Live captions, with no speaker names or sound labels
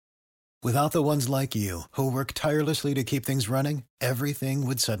Without the ones like you, who work tirelessly to keep things running, everything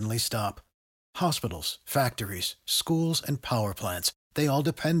would suddenly stop. Hospitals, factories, schools, and power plants, they all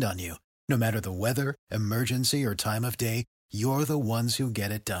depend on you. No matter the weather, emergency, or time of day, you're the ones who get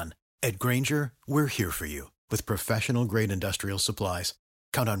it done. At Grainger, we're here for you with professional-grade industrial supplies.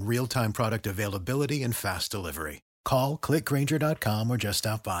 Count on real-time product availability and fast delivery. Call, click Grainger.com, or just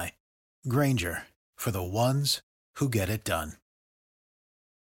stop by. Grainger, for the ones who get it done.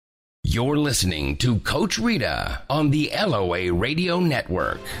 You're listening to Coach Rita on the LOA Radio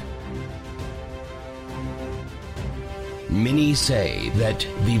Network. Many say that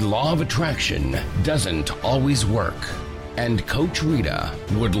the law of attraction doesn't always work. And Coach Rita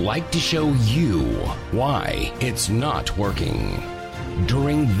would like to show you why it's not working.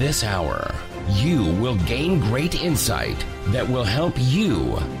 During this hour, you will gain great insight that will help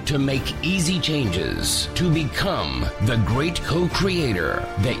you to make easy changes to become the great co-creator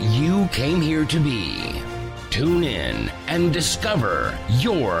that you came here to be. Tune in and discover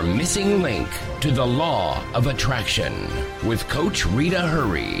your missing link to the law of attraction with Coach Rita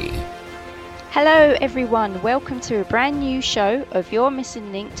Hurry. Hello everyone, welcome to a brand new show of Your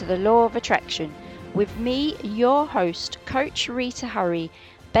Missing Link to the Law of Attraction with me, your host, Coach Rita Hurry,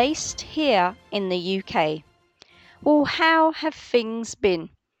 based here in the UK. Well, how have things been?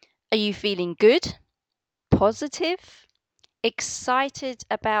 Are you feeling good, positive, excited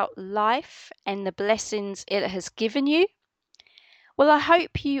about life and the blessings it has given you? Well, I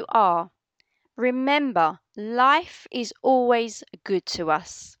hope you are. Remember, life is always good to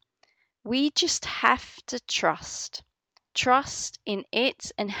us. We just have to trust in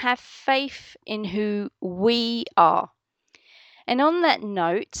it and have faith in who we are. And on that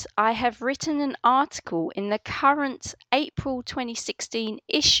note, I have written an article in the current April 2016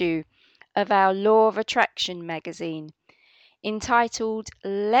 issue of our Law of Attraction magazine entitled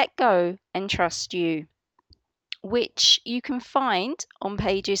Let Go and Trust You, which you can find on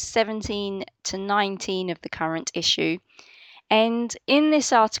pages 17 to 19 of the current issue. And in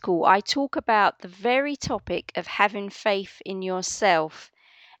this article, I talk about the very topic of having faith in yourself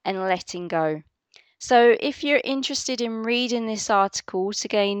and letting go. So if you're interested in reading this article to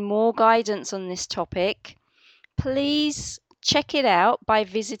gain more guidance on this topic, please check it out by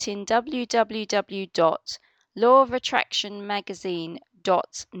visiting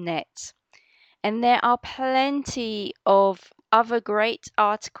www.lawofattractionmagazine.net. And there are plenty of other great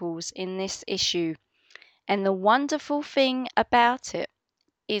articles in this issue. And the wonderful thing about it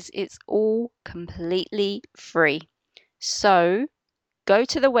is it's all completely free. So go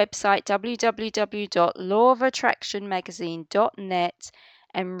to the website www.lawofattractionmagazine.net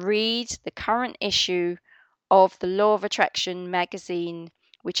and read the current issue of the Law of Attraction magazine,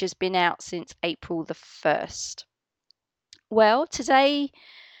 which has been out since April the 1st. Well,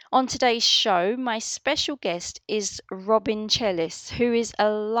 on today's show, my special guest is Robin Chellis, who is a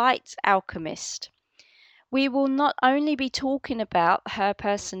light alchemist. We will not only be talking about her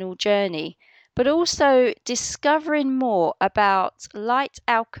personal journey, but also discovering more about light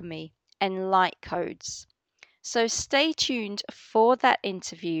alchemy and light codes. So stay tuned for that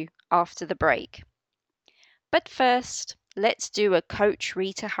interview after the break. But first, let's do a Coach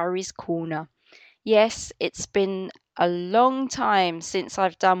Rita Hurry's Corner. Yes, it's been a long time since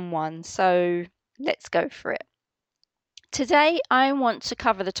I've done one, so let's go for it. Today, I want to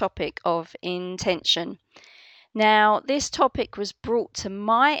cover the topic of intention. Now, this topic was brought to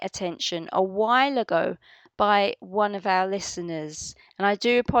my attention a while ago by one of our listeners, and I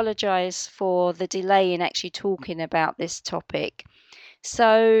do apologize for the delay in actually talking about this topic.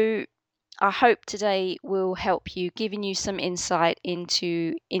 So, I hope today will help you, giving you some insight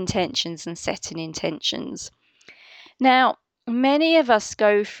into intentions and setting intentions. Now, many of us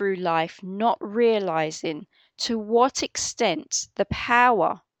go through life not realizing to what extent the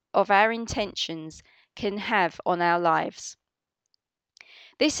power of our intentions can have on our lives.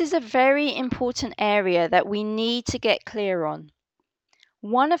 This is a very important area that we need to get clear on.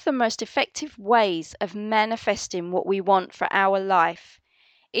 One of the most effective ways of manifesting what we want for our life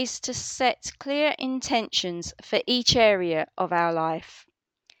is to set clear intentions for each area of our life.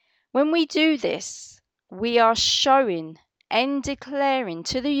 When we do this, we are showing and declaring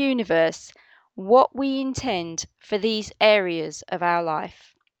to the universe what we intend for these areas of our life.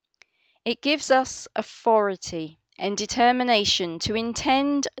 It gives us authority and determination to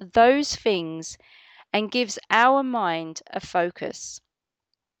intend those things and gives our mind a focus.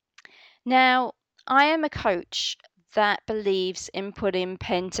 Now, I am a coach that believes in putting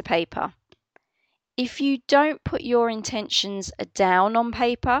pen to paper. If you don't put your intentions down on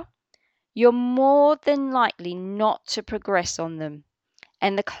paper, you're more than likely not to progress on them.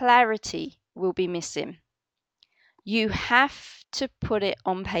 and the clarity will be missing. You have to put it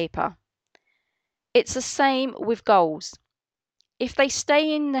on paper. It's the same with goals. If they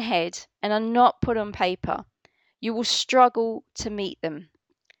stay in the head and are not put on paper, you will struggle to meet them.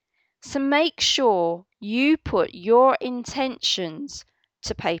 So make sure you put your intentions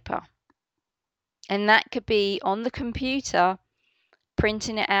to paper. And that could be on the computer,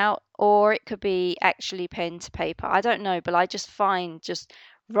 printing it out, or it could be actually pen to paper. I don't know, but I just find just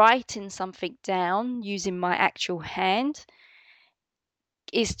writing something down using my actual hand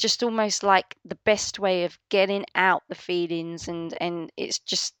is just almost like the best way of getting out the feelings, and it's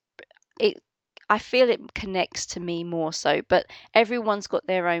just it I feel it connects to me more so, but everyone's got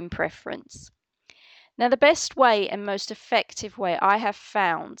their own preference. Now, the best way and most effective way I have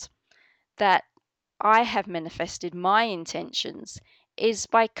found that I have manifested my intentions is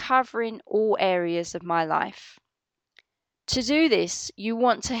by covering all areas of my life. To do this, you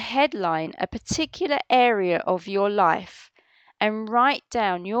want to headline a particular area of your life and write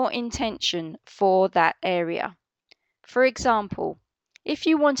down your intention for that area. For example, if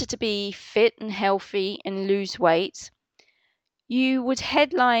you wanted to be fit and healthy and lose weight, you would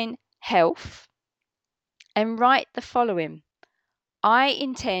headline health and write the following: I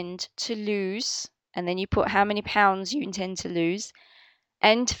intend to lose, and then you put how many pounds you intend to lose,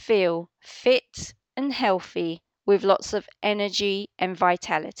 and feel fit and healthy with lots of energy and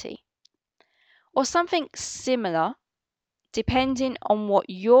vitality. Or something similar, depending on what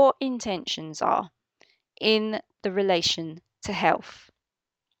your intentions are in the relation to health.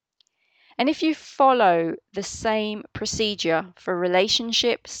 And if you follow the same procedure for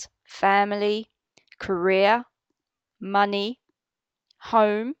relationships, family, career, money,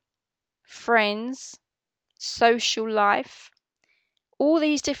 home, friends, social life, all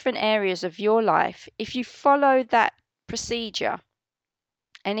these different areas of your life, if you follow that procedure,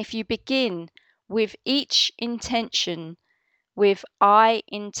 and if you begin with each intention with I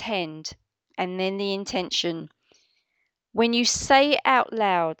intend, and then the intention, when you say it out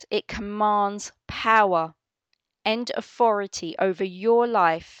loud, it commands power and authority over your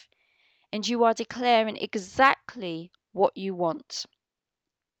life, and you are declaring exactly what you want.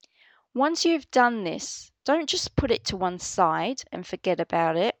 Once you've done this, don't just put it to one side and forget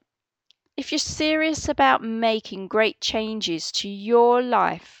about it. If you're serious about making great changes to your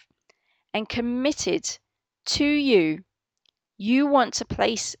life and committed to you, you want to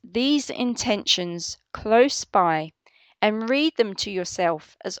place these intentions close by and read them to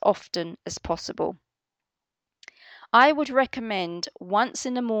yourself as often as possible. I would recommend once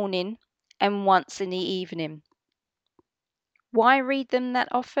in the morning and once in the evening. Why read them that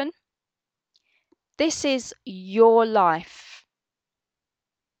often? This is your life.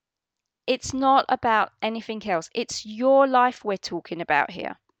 It's not about anything else. It's your life we're talking about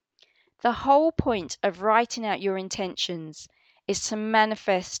here. The whole point of writing out your intentions is to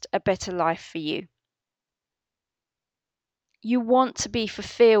manifest a better life for you. You want to be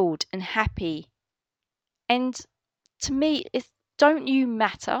fulfilled and happy. And to me, don't you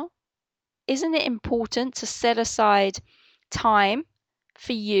matter? Isn't it important to set aside time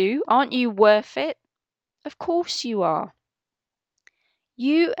for you? Aren't you worth it? Of course you are.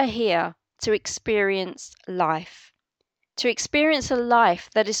 You are here to experience life, to experience a life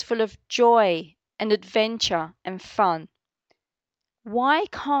that is full of joy and adventure and fun. Why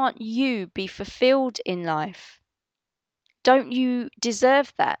can't you be fulfilled in life? Don't you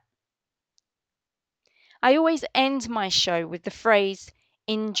deserve that? I always end my show with the phrase,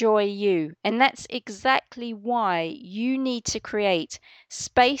 enjoy you. And that's exactly why you need to create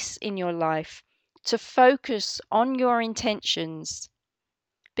space in your life to focus on your intentions.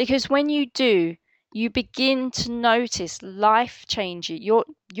 Because when you do, you begin to notice life changing,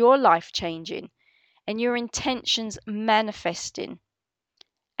 your life changing, and your intentions manifesting.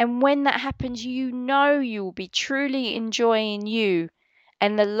 And when that happens, you know you will be truly enjoying you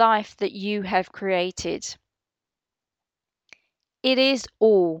and the life that you have created. It is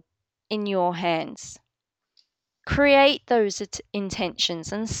all in your hands. Create those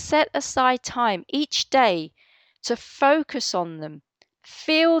intentions and set aside time each day to focus on them,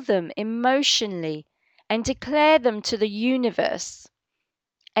 feel them emotionally, and declare them to the universe,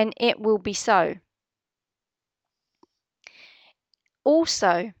 and it will be so.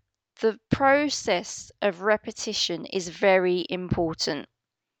 Also, the process of repetition is very important.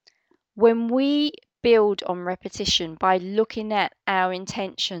 When we build on repetition by looking at our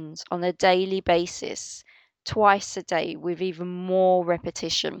intentions on a daily basis, twice a day with even more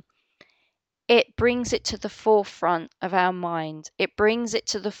repetition, it brings it to the forefront of our mind. It brings it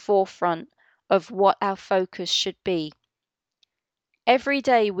to the forefront of what our focus should be. Every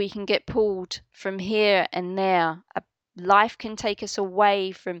day we can get pulled from here and there. Life can take us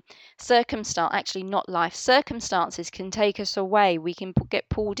away from circumstance. Actually, not life. Circumstances can take us away. We can get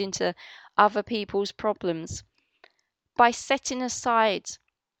pulled into other people's problems. By setting aside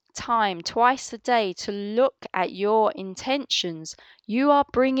time twice a day to look at your intentions, you are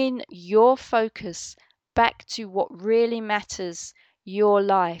bringing your focus back to what really matters, your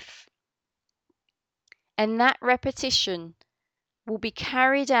life. And that repetition will be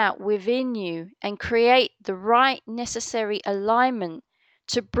carried out within you and create the right necessary alignment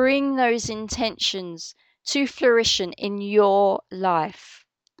to bring those intentions to fruition in your life.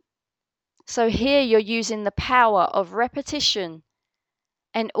 So here you're using the power of repetition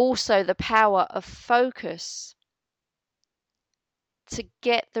and also the power of focus to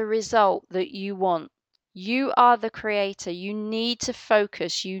get the result that you want. You are the creator. You need to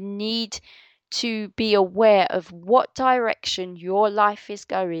focus. You need to be aware of what direction your life is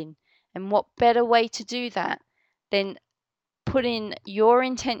going. And what better way to do that than putting your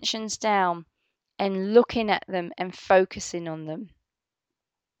intentions down and looking at them and focusing on them.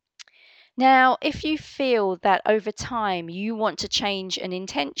 Now, if you feel that over time you want to change an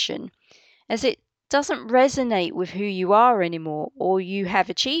intention, as it doesn't resonate with who you are anymore, or you have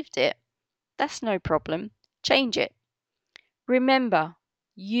achieved it, that's no problem. Change it. Remember,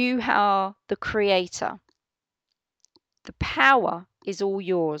 you are the creator. The power is all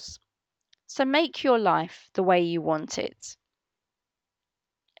yours. So make your life the way you want it.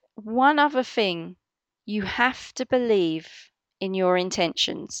 One other thing, you have to believe in your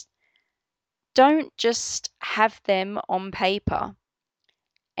intentions. Don't just have them on paper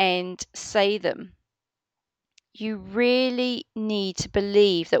and say them. You really need to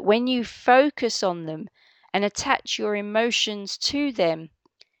believe that when you focus on them and attach your emotions to them,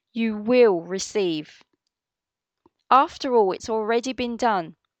 you will receive. After all, it's already been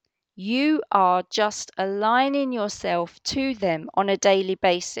done. You are just aligning yourself to them on a daily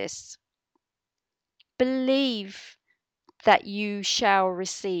basis. Believe that you shall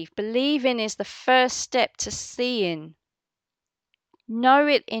receive. Believing is the first step to seeing. Know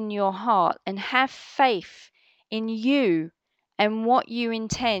it in your heart and have faith in you and what you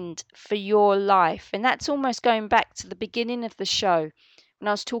intend for your life. And that's almost going back to the beginning of the show when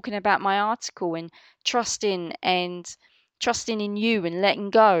I was talking about my article and trusting in you and letting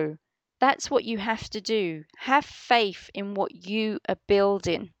go. That's what you have to do. Have faith in what you are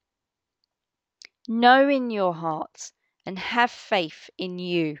building. Know in your heart and have faith in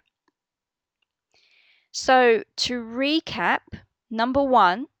you. So to recap, number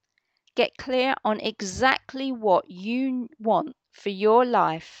 1, get clear on exactly what you want for your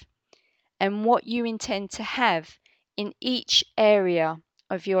life and what you intend to have in each area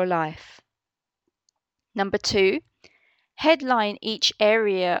of your life. Number 2, headline each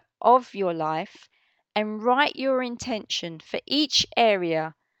area of your life and write your intention for each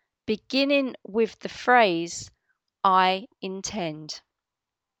area, beginning with the phrase, I intend.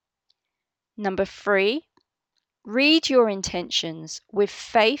 Number 3, read your intentions with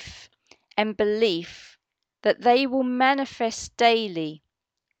faith and belief that they will manifest daily,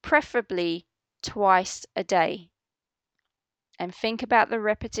 preferably twice a day. And think about the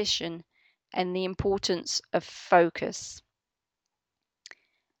repetition and the importance of focus.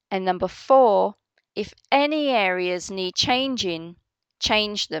 And number 4, if any areas need changing,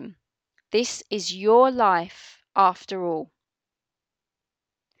 change them. This is your life after all.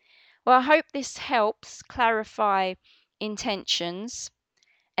 Well, I hope this helps clarify intentions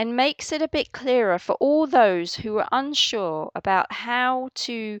and makes it a bit clearer for all those who are unsure about how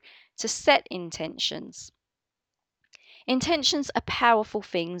to set intentions. Intentions are powerful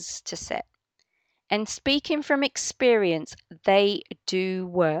things to set, and speaking from experience, they do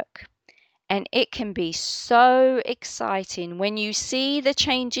work. And it can be so exciting when you see the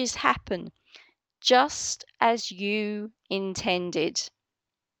changes happen just as you intended.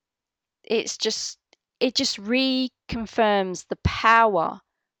 It just reconfirms the power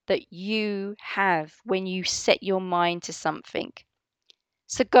that you have when you set your mind to something.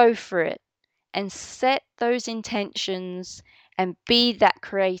 So go for it and set those intentions and be that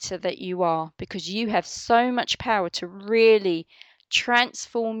creator that you are, because you have so much power to really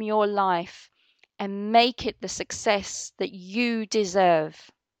transform your life and make it the success that you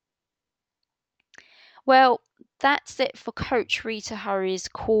deserve. Well, that's it for Coach Rita Hurry's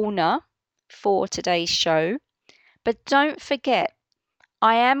Corner for today's show. But don't forget,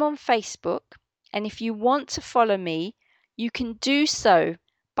 I am on Facebook, and if you want to follow me, you can do so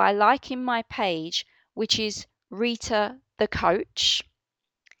by liking my page, which is Rita the Coach,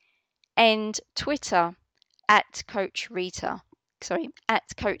 and Twitter at Coach Rita. at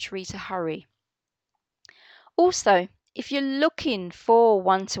Coach Rita Hurry. Also, if you're looking for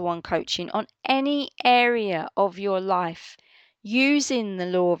one-to-one coaching on any area of your life using the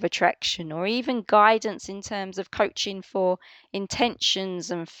law of attraction, or even guidance in terms of coaching for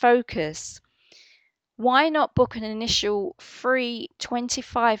intentions and focus, why not book an initial free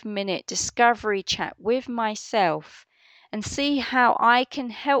 25-minute discovery chat with myself and see how I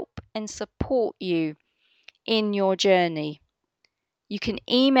can help and support you in your journey? You can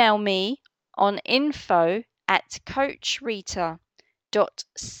email me on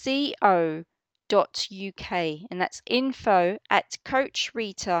info@coachrita.co.uk, and that's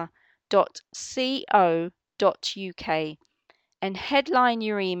info@coachrita.co.uk, and headline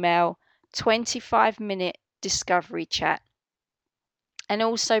your email 25-minute discovery chat. And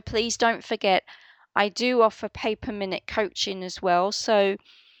also, please don't forget, I do offer pay-per-minute coaching as well. So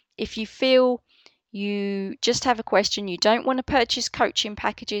if you feel you just have a question, you don't want to purchase coaching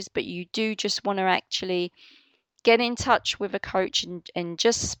packages, but you do just want to actually get in touch with a coach and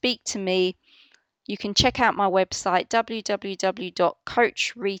just speak to me, you can check out my website,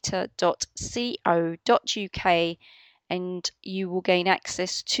 www.coachrita.co.uk, and you will gain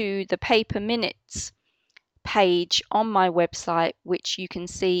access to the pay-per-minutes page on my website, which you can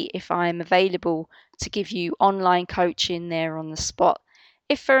see if I am available to give you online coaching there on the spot.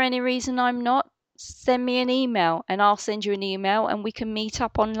 If for any reason I'm not, send me an email and I'll send you an email and we can meet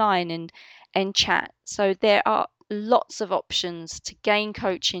up online and chat. So there are lots of options to gain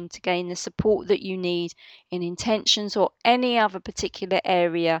coaching, to gain the support that you need in intentions or any other particular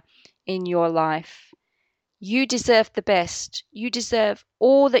area in your life. You deserve the best. You deserve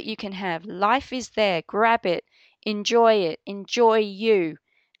all that you can have. Life is there. Grab it. Enjoy you,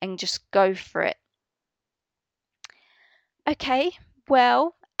 and just go for it. Okay,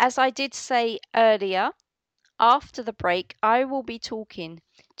 well, as I did say earlier, after the break, I will be talking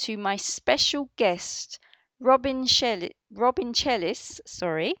to my special guest, Robin Chellis,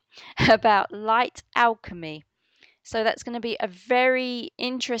 about light alchemy. So that's going to be a very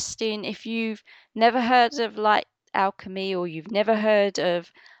interesting, if you've never heard of light alchemy or you've never heard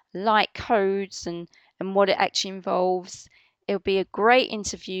of light codes and what it actually involves, it'll be a great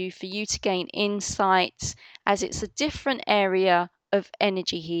interview for you to gain insights, as it's a different area of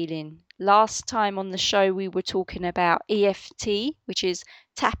energy healing. Last time on the show, we were talking about EFT, which is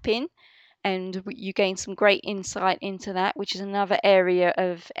tapping, and you gain some great insight into that, which is another area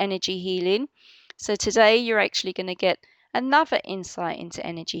of energy healing. So today you're actually going to get another insight into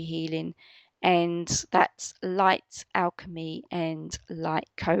energy healing, and that's light alchemy and light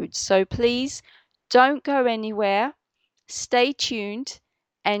codes. So please don't go anywhere. Stay tuned,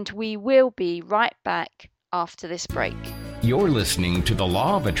 and we will be right back after this break. You're listening to the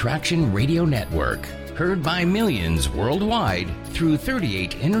Law of Attraction Radio Network, heard by millions worldwide through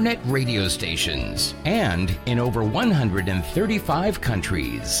 38 internet radio stations and in over 135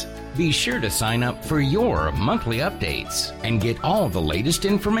 countries. Be sure to sign up for your monthly updates and get all the latest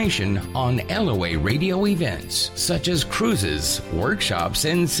information on LOA radio events such as cruises, workshops,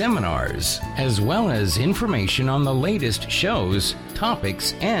 and seminars, as well as information on the latest shows,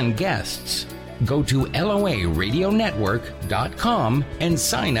 topics, and guests. Go to LOARadionetwork.com and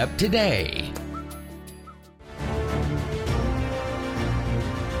sign up today.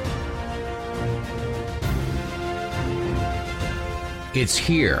 It's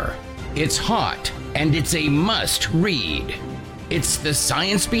here, it's hot, and it's a must-read. It's the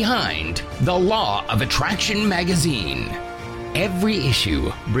science behind The Law of Attraction magazine. Every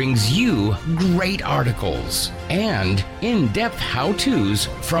issue brings you great articles and in-depth how-tos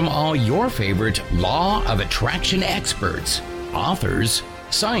from all your favorite Law of Attraction experts, authors,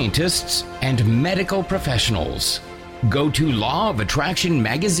 scientists, and medical professionals. Go to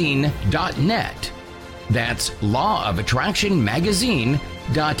lawofattractionmagazine.net. That's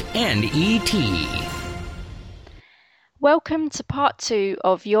lawofattractionmagazine.net. Welcome to part 2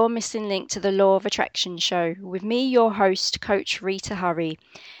 of Your Missing Link to the Law of Attraction show with me, your host, Coach Rita Hurry.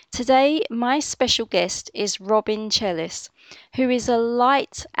 Today, my special guest is Robin Chellis, who is a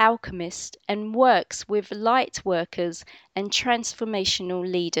light alchemist and works with light workers and transformational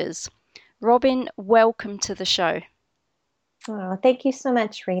leaders. Robin, welcome to the show. Oh, thank you so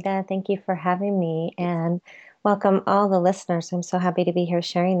much, Rita. Thank you for having me, and welcome all the listeners. I'm so happy to be here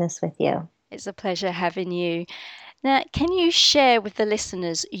sharing this with you. It's a pleasure having you. Now, can you share with the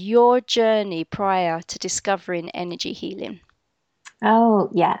listeners your journey prior to discovering energy healing? Oh,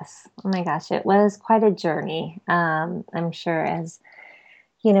 yes. Oh my gosh, it was quite a journey. I'm sure, as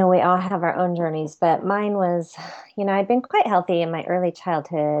you know, we all have our own journeys, but mine was, I'd been quite healthy in my early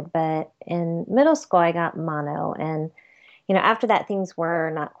childhood, but in middle school I got mono, and after that, things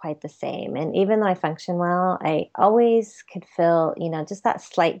were not quite the same. And even though I function well, I always could feel, just that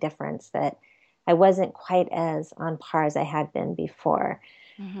slight difference that I wasn't quite as on par as I had been before.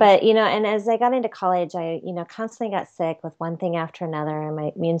 Hmm. But, and as I got into college, I, constantly got sick with one thing after another, and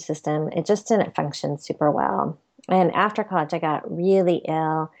my immune system, it just didn't function super well. And after college, I got really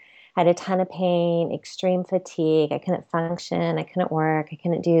ill. I had a ton of pain, extreme fatigue. I couldn't function. I couldn't work. I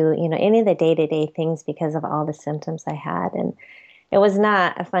couldn't do, any of the day-to-day things because of all the symptoms I had. And it was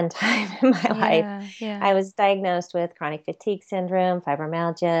not a fun time in my life. Yeah, yeah. I was diagnosed with chronic fatigue syndrome,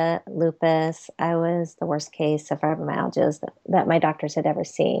 fibromyalgia, lupus. I was the worst case of fibromyalgia that my doctors had ever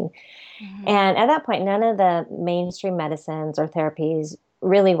seen. Hmm. And at that point, none of the mainstream medicines or therapies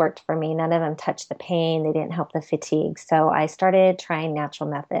really worked for me. None of them touched the pain. They didn't help the fatigue. So I started trying natural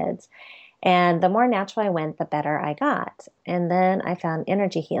methods. And the more natural I went, the better I got. And then I found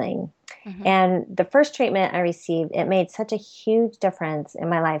energy healing. Hmm. And the first treatment I received, it made such a huge difference in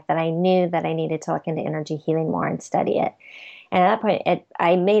my life that I knew that I needed to look into energy healing more and study it. And at that point,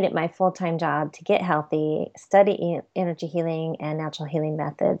 I made it my full-time job to get healthy, study energy healing and natural healing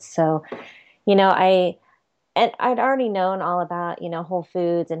methods. So, you know, I and I'd already known all about, whole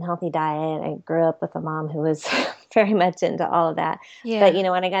foods and healthy diet. I grew up with a mom who was very much into all of that. But, Yeah.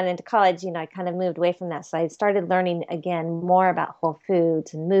 when I got into college, I kind of moved away from that. So I started learning again more about whole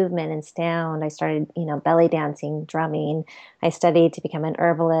foods and movement and sound. I started, belly dancing, drumming. I studied to become an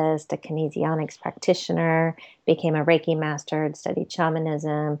herbalist, a kinesionics practitioner, became a Reiki master, studied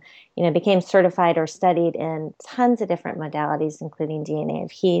shamanism, became certified or studied in tons of different modalities, including DNA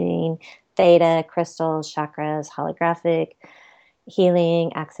of healing, theta, crystals, chakras, holographic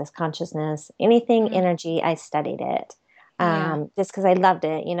healing, access consciousness, anything Mm. energy, I studied it. Yeah. Just because I loved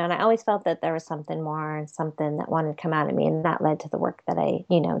it, and I always felt that there was something more and something that wanted to come out of me, and that led to the work that I,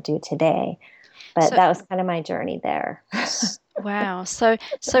 do today. But So, that was kind of my journey there. wow. So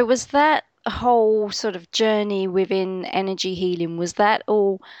was that whole sort of journey within energy healing, was that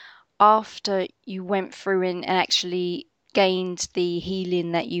all after you went through and actually gained the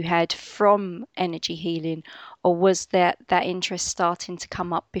healing that you had from energy healing, or was that interest starting to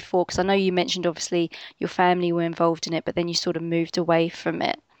come up before? Because I know you mentioned obviously your family were involved in it, but then you sort of moved away from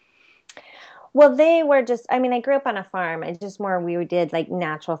it. Well, they were just, I mean, I grew up on a farm. It's just more we did like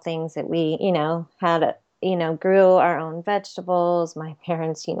natural things that we, had, grew our own vegetables. My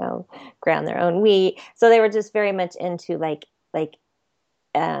parents, ground their own wheat. So they were just very much into like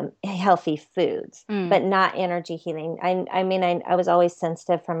healthy foods, Mm. but not energy healing. I mean, I was always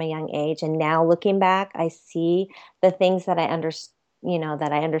sensitive from a young age. And now looking back, I see the things that that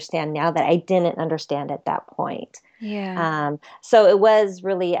I understand now that I didn't understand at that point. Yeah. So it was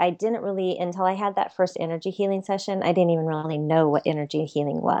really, I didn't really, until I had that first energy healing session, I didn't even really know what energy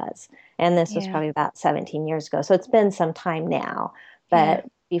healing was. And this was Yeah. probably about 17 years ago. So it's been some time now. Yeah. But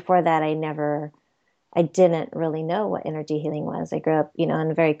before that, I didn't really know what energy healing was. I grew up, in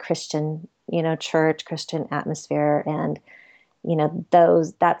a very Christian, church, Christian atmosphere. And,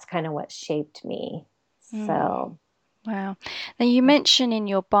 that's kind of what shaped me. Mm. So, Wow. Now you mention in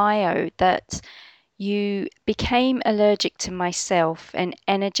your bio that you became allergic to myself and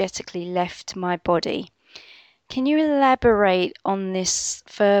energetically left my body. Can you elaborate on this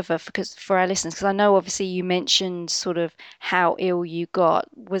further because for our listeners? Because I know obviously you mentioned sort of how ill you got.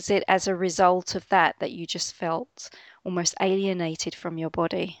 Was it as a result of that you just felt almost alienated from your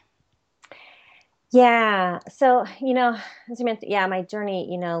body? yeah. So, as you mentioned, yeah, my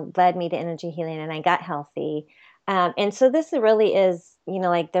journey, led me to energy healing and I got healthy. And so this really is,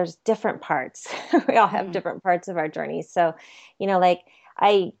 like there's different parts. We all have Mm. different parts of our journey. So, like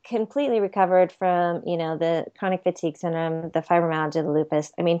I completely recovered from, the chronic fatigue syndrome, the fibromyalgia, the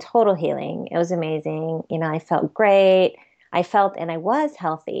lupus. I mean, total healing. It was amazing. I felt great. I felt and I was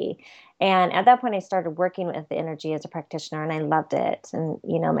healthy. And at that point, I started working with the energy as a practitioner and I loved it. And,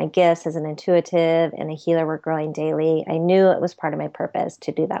 my gifts as an intuitive and a healer were growing daily. I knew it was part of my purpose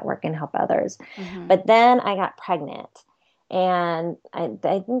to do that work and help others. Hmm. But then I got pregnant. And I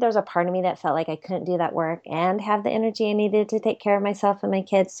think there's a part of me that felt like I couldn't do that work and have the energy I needed to take care of myself and my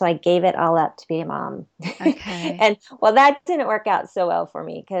kids. So I gave it all up to be a mom. Okay. And well, that didn't work out so well for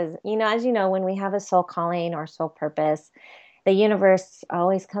me because, as you know, when we have a soul calling or soul purpose, the universe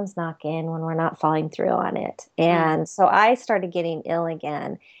always comes knocking when we're not following through on it. Mm. And so I started getting ill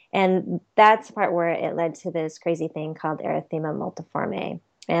again. And that's the part where it led to this crazy thing called erythema multiforme.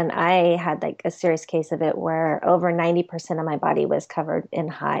 And I had like a serious case of it where over 90% of my body was covered in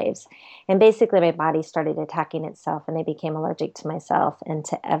hives. And basically, my body started attacking itself and I became allergic to myself and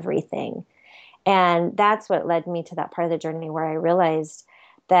to everything. And that's what led me to that part of the journey where I realized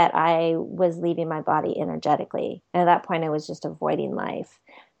that I was leaving my body energetically. And at that point, I was just avoiding life.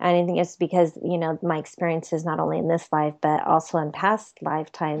 And I think it's because, my experiences, not only in this life, but also in past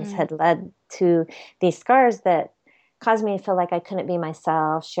lifetimes, had led to these scars that caused me to feel like I couldn't be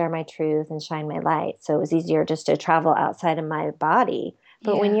myself, share my truth, and shine my light. So it was easier just to travel outside of my body.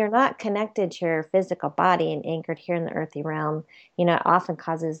 But when you're not connected to your physical body and anchored here in the earthy realm, it often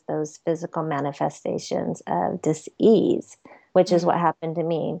causes those physical manifestations of dis-ease, which is what happened to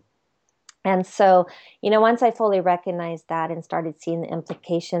me. And so, once I fully recognized that and started seeing the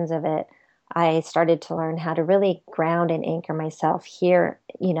implications of it, I started to learn how to really ground and anchor myself here,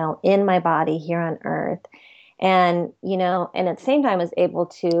 in my body here on earth. And, and at the same time, I was able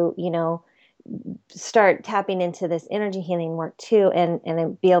to, start tapping into this energy healing work too,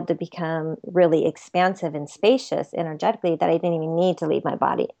 and be able to become really expansive and spacious energetically, that I didn't even need to leave my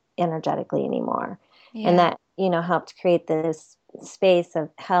body energetically anymore. And that, helped create this space of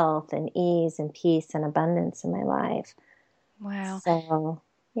health and ease and peace and abundance in my life. Wow. So,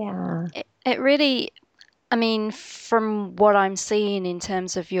 yeah. It really, I mean, from what I'm seeing in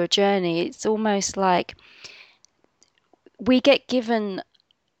terms of your journey, it's almost like we get given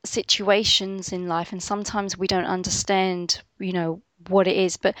situations in life and sometimes we don't understand, what it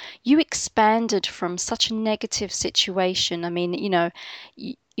is, but you expanded from such a negative situation. I mean,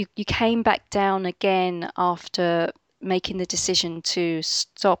 you came back down again after making the decision to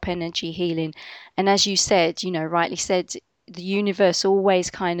stop energy healing. And as you said, rightly said, the universe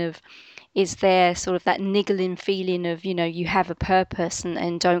always kind of is there, sort of that niggling feeling of, you have a purpose,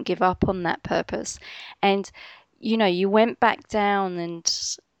 and don't give up on that purpose. And, you went back down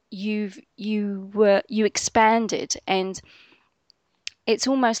and you expanded, and it's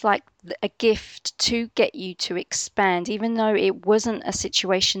almost like a gift to get you to expand, even though it wasn't a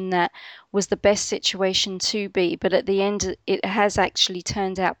situation that was the best situation to be. But at the end, it has actually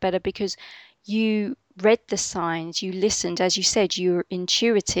turned out better because you read the signs, you listened, as you said, you're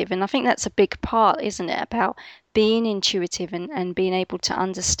intuitive. And I think that's a big part, isn't it, about being intuitive and being able to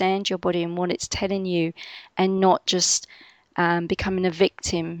understand your body and what it's telling you, and not just becoming a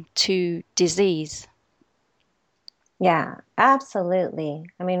victim to disease. Yeah, absolutely.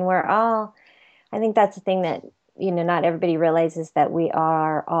 I mean, I think that's the thing that, not everybody realizes, that we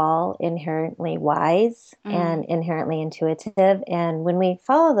are all inherently wise and inherently intuitive. And when we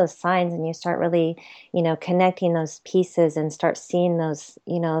follow those signs and you start really, connecting those pieces and start seeing those,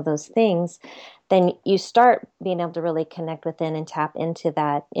 those things, then you start being able to really connect within and tap into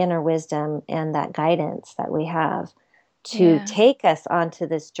that inner wisdom and that guidance that we have to take us onto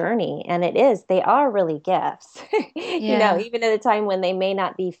this journey. And they are really gifts, even at a time when they may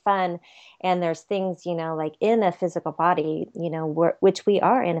not be fun. And there's things, like in a physical body, which we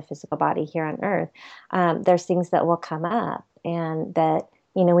are in a physical body here on earth. There's things that will come up and that,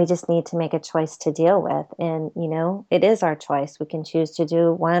 we just need to make a choice to deal with. And, it is our choice. We can choose to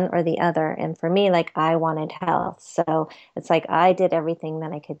do one or the other. And for me, like, I wanted health. So it's like I did everything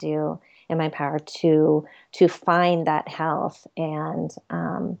that I could do in my power to find that health. And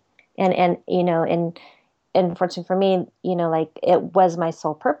fortunately for me, like, it was my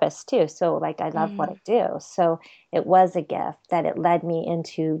sole purpose too. So like, I love what I do. So it was a gift that it led me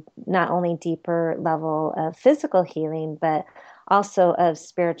into not only deeper level of physical healing, but also of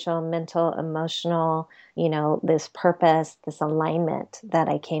spiritual, mental, emotional, this purpose, this alignment that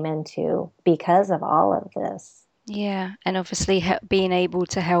I came into because of all of this. Yeah, and obviously being able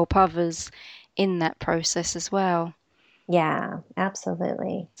to help others in that process as well. Yeah,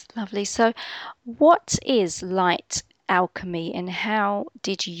 absolutely. It's lovely. So, what is light alchemy and how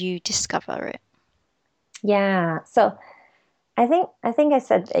did you discover it? Yeah. So I think I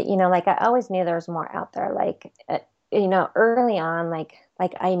said, like, I always knew there was more out there. Like, early on, like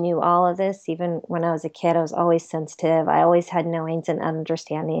I knew all of this. Even when I was a kid, I was always sensitive. I always had knowings and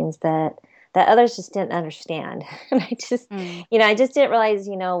understandings that others just didn't understand. And I just didn't realize,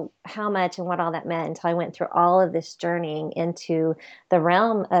 how much and what all that meant until I went through all of this journeying into the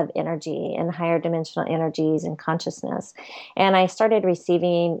realm of energy and higher dimensional energies and consciousness. And I started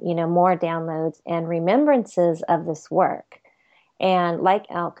receiving, more downloads and remembrances of this work. And like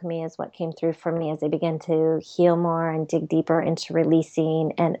alchemy is what came through for me as I began to heal more and dig deeper into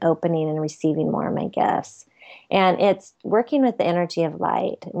releasing and opening and receiving more of my gifts. And it's working with the energy of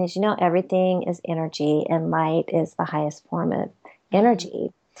light. And as you know, everything is energy, and light is the highest form of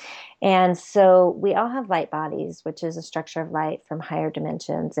energy. And so we all have light bodies, which is a structure of light from higher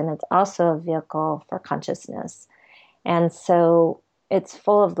dimensions. And it's also a vehicle for consciousness. And so it's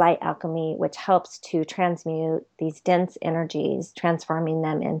full of light alchemy, which helps to transmute these dense energies, transforming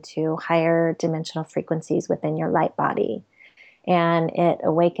them into higher dimensional frequencies within your light body. and it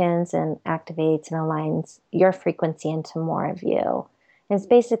awakens and activates and aligns your frequency into more of you. And it's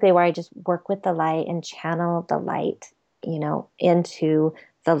basically where I just work with the light and channel the light, into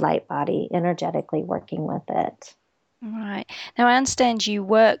the light body, energetically working with it. Right. Now, I understand you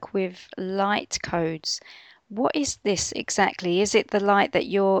work with light codes. What is this exactly? Is it the light that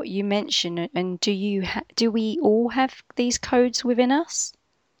you mentioned, and do we all have these codes within us?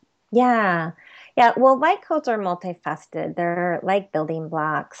 Yeah. Yeah. Well, light codes are multifaceted. They're like building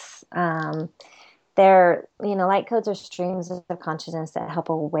blocks. Light codes are streams of consciousness that help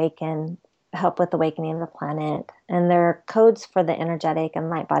with awakening the planet. And they're codes for the energetic and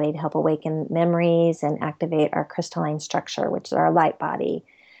light body to help awaken memories and activate our crystalline structure, which is our light body.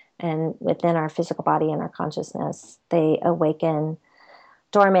 And within our physical body and our consciousness, they awaken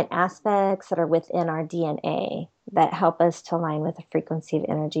dormant aspects that are within our DNA that help us to align with the frequency of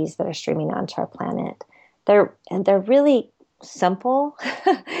energies that are streaming onto our planet. They're really simple,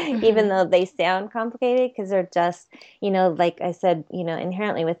 even though they sound complicated, because they're just, like I said,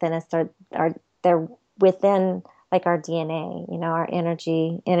 inherently within us, they're within like our DNA, our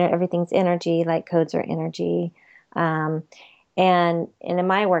energy, and everything's energy. Like codes are energy. And in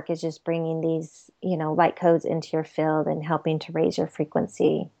my work is just bringing these, light codes into your field and helping to raise your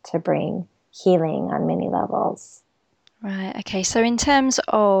frequency to bring healing on many levels. Right. Okay. So, in terms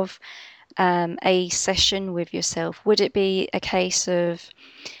of a session with yourself, would it be a case of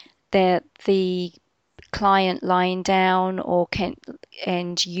the client lying down,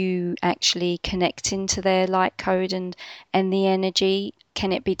 and you actually connect into their light code and the energy?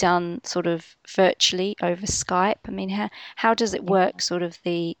 Can it be done sort of virtually over Skype? I mean, how does it work, sort of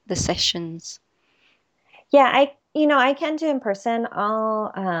the sessions? Yeah, I can do in person.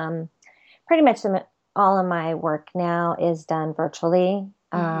 Pretty much all of my work now is done virtually,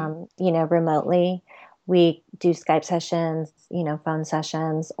 remotely. We do Skype sessions, phone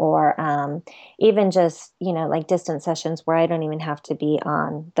sessions, or even just, like distant sessions where I don't even have to be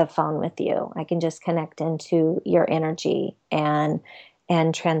on the phone with you. I can just connect into your energy and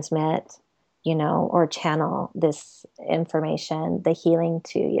transmit, or channel this information, the healing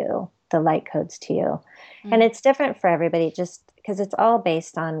to you, the light codes to you. And it's different for everybody just because it's all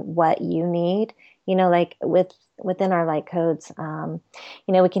based on what you need. Like within our light codes,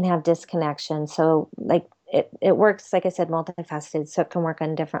 we can have disconnection. So like it works, like I said, multifaceted. So it can work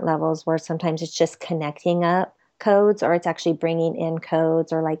on different levels where sometimes it's just connecting up codes, or it's actually bringing in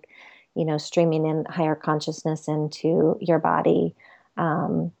codes, or like, streaming in higher consciousness into your body.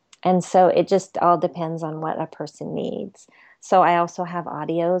 And so it just all depends on what a person needs. So I also have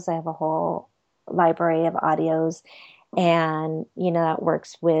audios. I have a whole library of audios, and that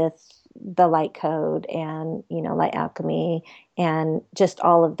works with the light code and light alchemy and just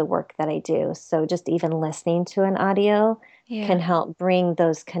all of the work that I do. So just even listening to an audio can help bring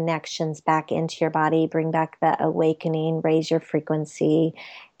those connections back into your body, bring back that awakening, raise your frequency,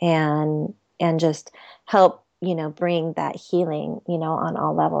 and just help bring that healing on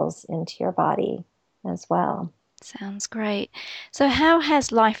all levels into your body as well. Sounds great. So, how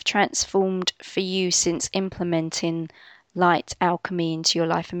has life transformed for you since implementing light alchemy into your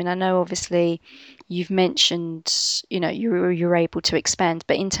life? I mean, I know obviously you've mentioned, you're able to expand,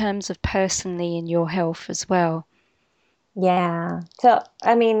 but in terms of personally in your health as well. Yeah. So,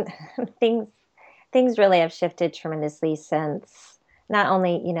 I mean, things really have shifted tremendously since not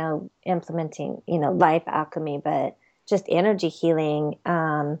only, implementing, life alchemy, but just energy healing.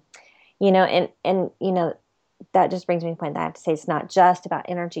 And that just brings me to the point that I have to say it's not just about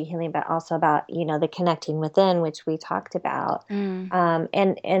energy healing, but also about, the connecting within, which we talked about.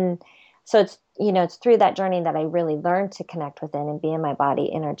 And so it's through that journey that I really learned to connect within and be in my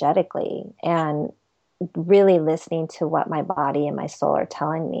body energetically, and really listening to what my body and my soul are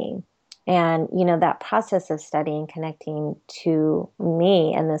telling me. And, that process of studying, connecting to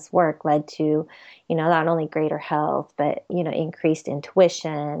me and this work led to, not only greater health, but, increased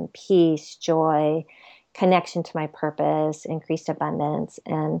intuition, peace, joy, connection to my purpose, increased abundance,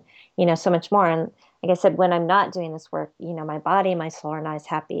 and, so much more. And like I said, when I'm not doing this work, my body, my soul are not as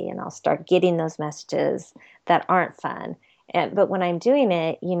happy, and I'll start getting those messages that aren't fun. But when I'm doing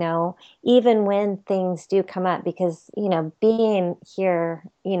it, even when things do come up, because, being here,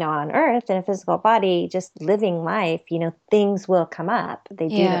 on earth in a physical body, just living life, things will come up. They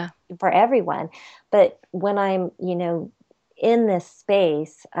do that for everyone. But when I'm, in this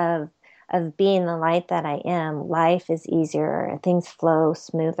space of being the light that I am, life is easier, things flow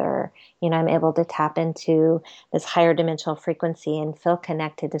smoother. I'm able to tap into this higher dimensional frequency and feel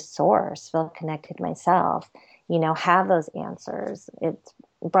connected to source, feel connected to myself, have those answers.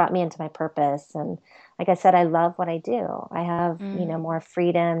 brought me into my purpose. And like I said, I love what I do. I have, Mm. more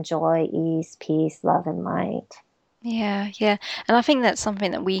freedom, joy, ease, peace, love, and light. Yeah, yeah. And I think that's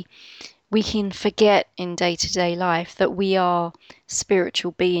something that we can forget in day-to-day life, that we are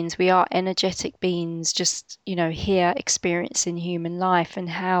spiritual beings, we are energetic beings, just, here experiencing human life, and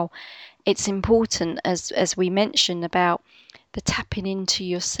how it's important, as we mentioned, about the tapping into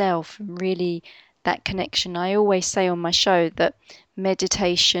yourself and really that connection. I always say on my show that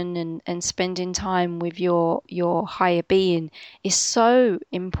meditation and spending time with your higher being is so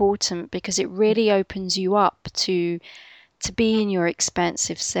important, because it really opens you up to be in your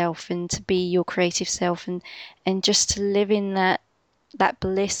expansive self and to be your creative self, and just to live in that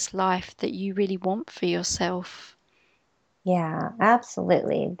bliss life that you really want for yourself. Yeah,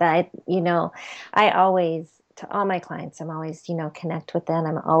 absolutely. That, I always, to all my clients, I'm always, connect within.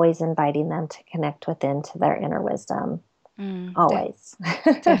 I'm always inviting them to connect within to their inner wisdom. De- Always.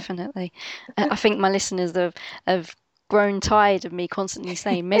 Definitely. I think my listeners have grown tired of me constantly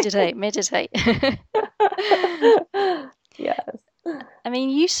saying meditate, meditate. Yes. I mean,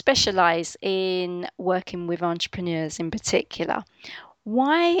 you specialize in working with entrepreneurs in particular.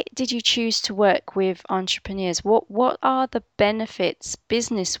 Why did you choose to work with entrepreneurs? What are the benefits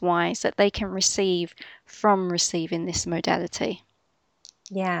business-wise that they can receive from receiving this modality?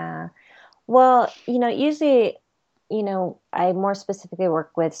 Yeah. Well, usually, I more specifically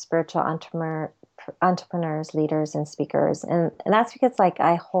work with spiritual entrepreneurs, leaders, and speakers. And that's because like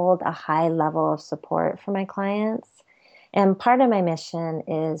I hold a high level of support for my clients. And part of my mission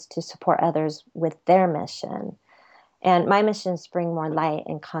is to support others with their mission. And my mission is to bring more light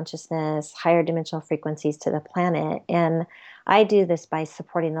and consciousness, higher dimensional frequencies to the planet. And I do this by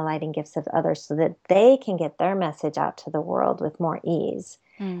supporting the light and gifts of others so that they can get their message out to the world with more ease.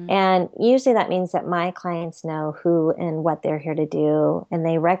 Mm, And usually that means that my clients know who and what they're here to do, and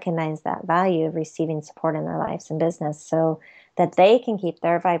they recognize that value of receiving support in their lives and business so that they can keep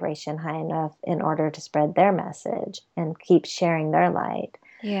their vibration high enough in order to spread their message and keep sharing their light.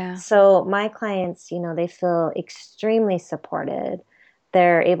 yeah, So my clients, they feel extremely supported.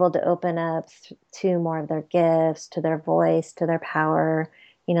 They're able to open up to more of their gifts, to their voice, to their power.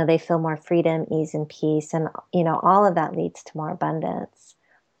 They feel more freedom, ease, and peace. And, all of that leads to more abundance.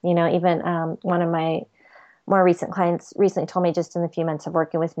 Even one of my more recent clients recently told me just in the few months of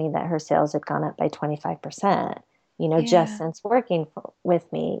working with me that her sales had gone up by 25%, just yeah. since working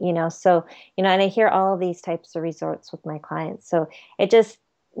with me, so, and I hear all these types of results with my clients. So it just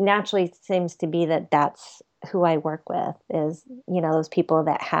naturally seems to be that that's who I work with is, those people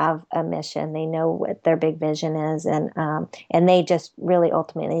that have a mission, they know what their big vision is. And they just really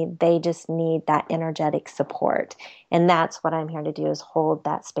ultimately, they just need that energetic support. And that's what I'm here to do is hold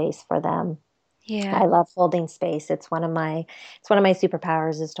that space for them. Yeah, I love holding space. It's one of my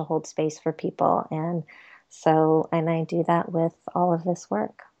superpowers is to hold space for people. And I do that with all of this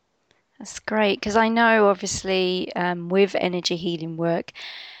work. that's great, because I know obviously with energy healing work,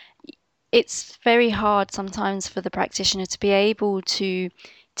 it's very hard sometimes for the practitioner to be able to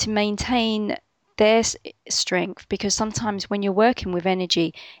maintain their strength, because sometimes when you're working with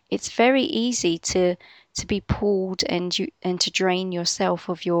energy, it's very easy to be pulled, and to drain yourself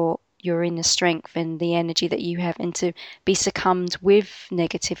of your inner strength and the energy that you have, and to be succumbed with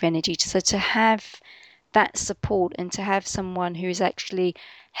negative energy. So to have that support, and to have someone who is actually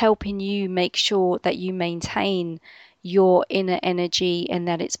helping you make sure that you maintain your inner energy, and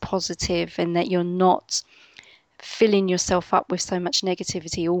that it's positive, and that you're not filling yourself up with so much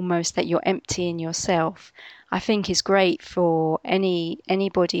negativity, almost that you're emptying yourself, I think is great for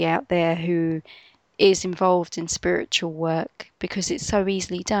anybody out there who is involved in spiritual work, because it's so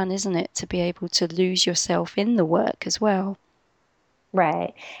easily done, isn't it, to be able to lose yourself in the work as well.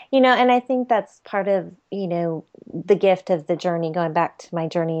 Right. And I think that's part of, the gift of the journey, going back to my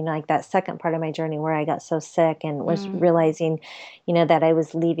journey, like that second part of my journey where I got so sick and was Mm, realizing, that I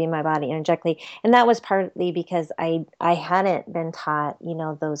was leaving my body energetically. And that was partly because I hadn't been taught,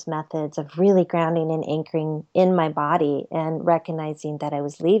 those methods of really grounding and anchoring in my body and recognizing that I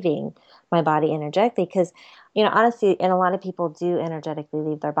was leaving my body energetically. Because honestly, and a lot of people do energetically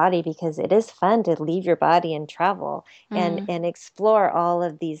leave their body because it is fun to leave your body and travel and mm, explore all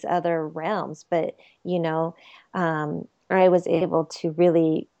of these other realms. But I was able to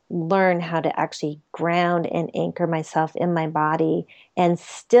really learn how to actually ground and anchor myself in my body and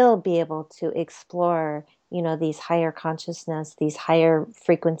still be able to explore these higher consciousness, these higher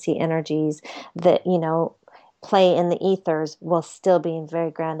frequency energies that play in the ethers while still being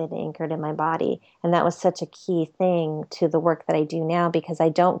very grounded and anchored in my body. And that was such a key thing to the work that I do now because I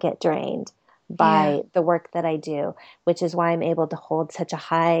don't get drained Yeah. by the work that I do, which is why I'm able to hold such a a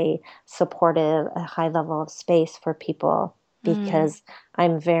high level of space for people, Mm. because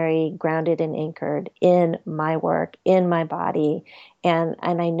I'm very grounded and anchored in my work, in my body, and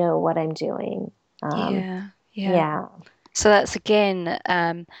I know what I'm doing. Um, Yeah. Yeah. yeah, So that's again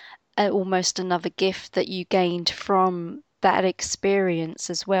almost another gift that you gained from that experience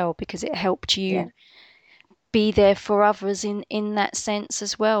as well, because it helped yeah, you be there for others in that sense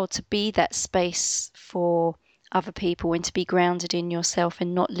as well, to be that space for other people and to be grounded in yourself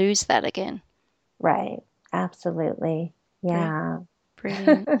and not lose that again. right. Absolutely. Brilliant. Yeah.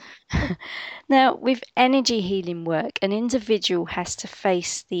 Brilliant. Now, with energy healing work, an individual has to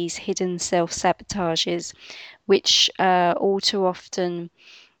face these hidden self-sabotages, which all too often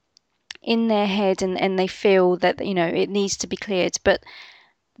in their head, and they feel that, it needs to be cleared. But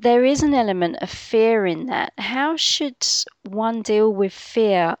there is an element of fear in that. How should one deal with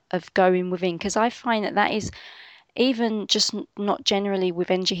fear of going within? Because I find that that is, even just not generally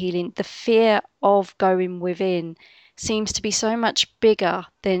with energy healing, the fear of going within seems to be so much bigger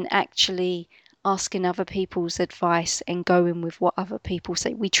than actually asking other people's advice and going with what other people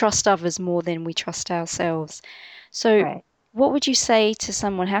say. We trust others more than we trust ourselves. So, Right. what would you say to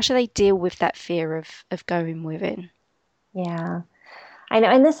someone? How should they deal with that fear of going within? Yeah. I know.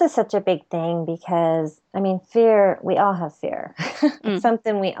 And this is such a big thing because, I mean, fear, we all have fear. It's Mm,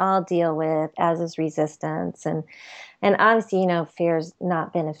 something we all deal with, as is resistance. And obviously, fear is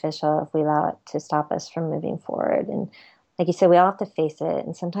not beneficial if we allow it to stop us from moving forward. And like you said, we all have to face it.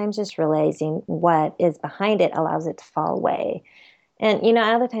 And sometimes just realizing what is behind it allows it to fall away. And,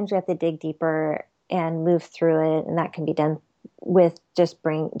 other times we have to dig deeper and move through it. And that can be done with just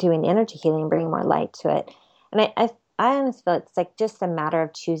doing energy healing, bringing more light to it. And I honestly feel it's like just a matter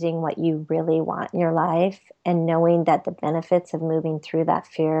of choosing what you really want in your life and knowing that the benefits of moving through that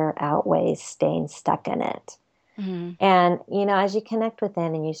fear outweighs staying stuck in it. mm, And, as you connect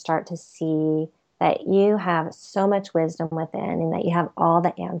within and you start to see that you have so much wisdom within and that you have all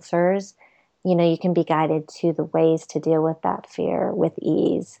the answers, you can be guided to the ways to deal with that fear with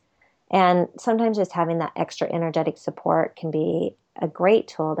ease. And sometimes just having that extra energetic support can be a great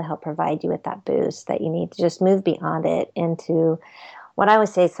tool to help provide you with that boost that you need to just move beyond it into what I would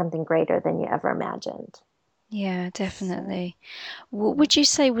say is something greater than you ever imagined. yeah, So, definitely. What would you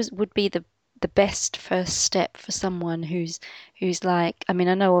say would be the best first step for someone who's like, I mean,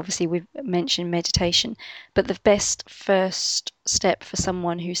 I know obviously we've mentioned meditation, but the best first step for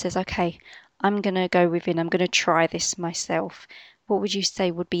someone who says, okay, I'm gonna go within, I'm gonna try this myself. What would you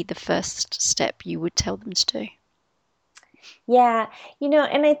say would be the first step you would tell them to do? yeah,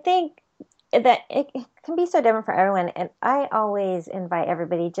 and I think that it can be so different for everyone. And I always invite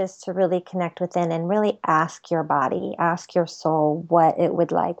everybody just to really connect within and really ask your body, ask your soul what it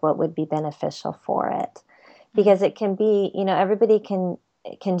would like, what would be beneficial for it. Mm. Because it can be, everybody can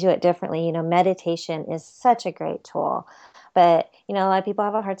do it differently. Meditation is such a great tool. But, a lot of people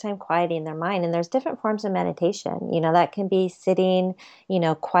have a hard time quieting their mind. And there's different forms of meditation. That can be sitting,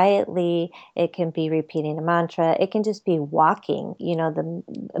 quietly. It can be repeating a mantra. It can just be walking, the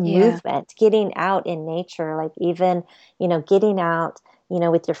Yeah. movement, getting out in nature, like even, getting out,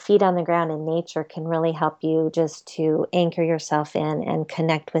 with your feet on the ground in nature can really help you just to anchor yourself in and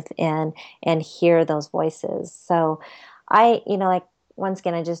connect within and hear those voices. So like once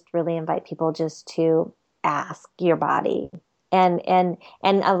again, I just really invite people just to ask your body and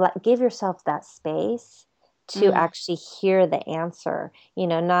give yourself that space to Mm. actually hear the answer,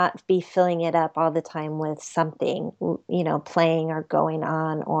 not be filling it up all the time with something, playing or going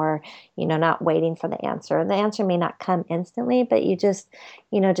on, or, not waiting for the answer. The answer may not come instantly, but just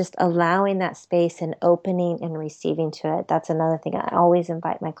allowing that space and opening and receiving to it. That's another thing I always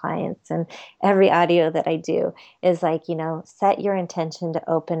invite my clients, and every audio that I do is like, set your intention to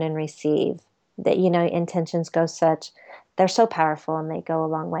open and receive. That, intentions they're so powerful and they go a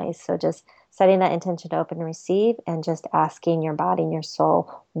long way. So just setting that intention to open and receive, and just asking your body and your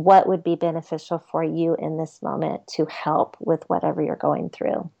soul what would be beneficial for you in this moment to help with whatever you're going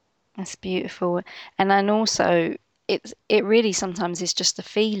through. That's beautiful. And then also it really sometimes is just a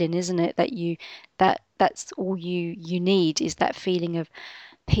feeling, isn't it, that that's all you need, is that feeling of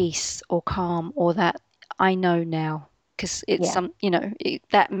peace or calm, or that I know now. Because it's Yeah.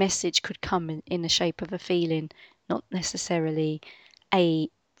 that message could come in the shape of a feeling, not necessarily a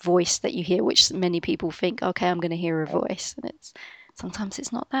voice that you hear, which many people think, okay, I'm going to hear a Right. voice, and it's sometimes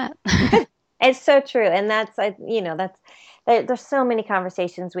it's not that. It's so true. And there's so many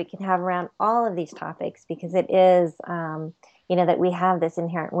conversations we can have around all of these topics, because it is, that we have this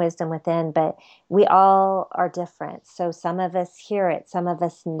inherent wisdom within, but we all are different. So some of us hear it, some of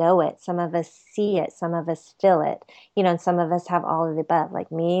us know it, some of us see it, some of us feel it, and some of us have all of the above.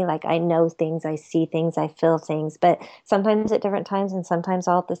 Like me, like I know things, I see things, I feel things, but sometimes at different times and sometimes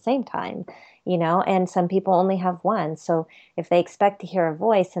all at the same time, and some people only have one. So if they expect to hear a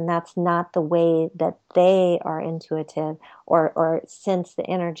voice and that's not the way that they are intuitive or sense the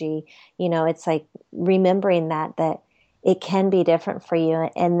energy, it's like remembering that it can be different for you,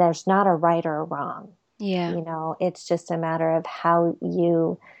 and there's not a right or a wrong. Yeah. It's just a matter of how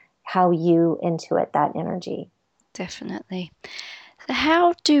you intuit that energy. Definitely. So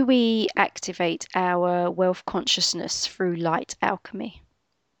how do we activate our wealth consciousness through light alchemy?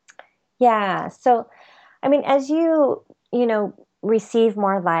 Yeah. So, I mean, as receive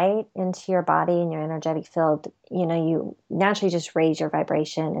more light into your body and your energetic field, you naturally just raise your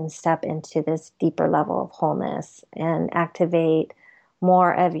vibration and step into this deeper level of wholeness and activate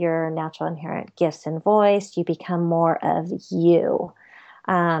more of your natural inherent gifts and voice. You become more of you.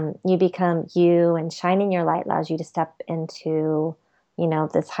 You become you, and shining your light allows you to step into,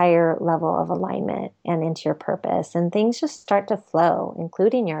 this higher level of alignment and into your purpose, and things just start to flow,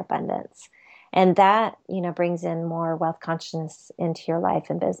 including your abundance. And that, brings in more wealth consciousness into your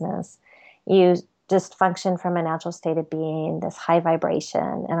life and business. You just function from a natural state of being, this high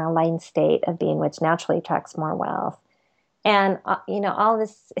vibration and aligned state of being, which naturally attracts more wealth. And, all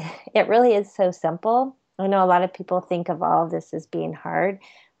this, it really is so simple. I know a lot of people think of all of this as being hard,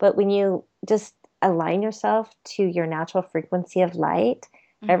 but when you just align yourself to your natural frequency of light,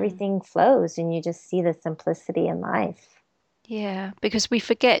 everything flows and you just see the simplicity in life. Yeah, because we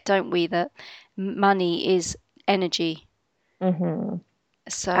forget, don't we, that money is energy. Mm-hmm.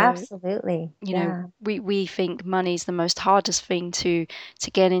 So, Absolutely. Yeah. we think money's the most hardest thing to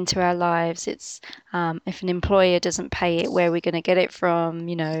get into our lives. It's if an employer doesn't pay it, where are we going to get it from?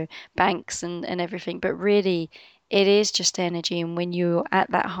 Banks and everything. But really, it is just energy. And when you're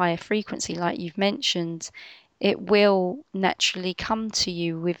at that higher frequency, like you've mentioned, it will naturally come to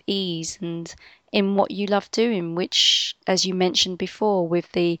you with ease and in what you love doing, which, as you mentioned before,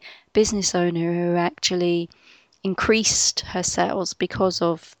 with the business owner who actually increased her sales because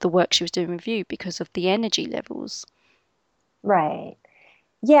of the work she was doing with you, because of the energy levels. Right.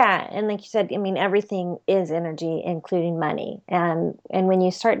 Yeah, and like you said, I mean, everything is energy, including money. And when you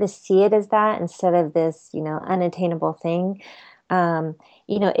start to see it as that instead of this, unattainable thing, um,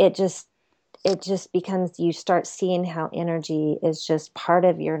 it just becomes, you start seeing how energy is just part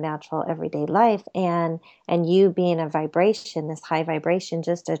of your natural everyday life, and you being a vibration, this high vibration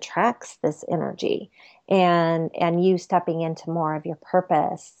just attracts this energy, and you stepping into more of your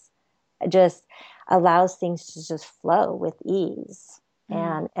purpose just allows things to just flow with ease.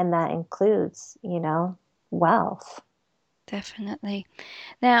 And that includes, wealth. Definitely.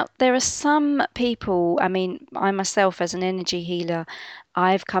 Now, there are some people, I mean, I myself, as an energy healer,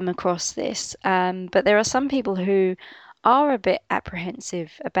 I've come across this, but there are some people who are a bit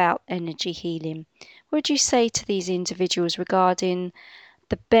apprehensive about energy healing. What would you say to these individuals regarding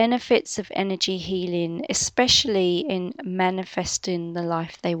the benefits of energy healing, especially in manifesting the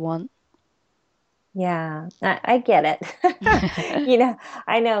life they want? Yeah, I get it.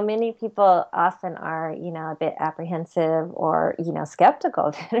 I know many people often are, a bit apprehensive or, skeptical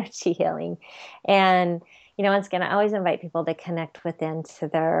of energy healing. And, once again, I always invite people to connect within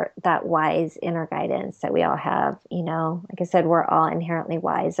to that wise inner guidance that we all have. Like I said, we're all inherently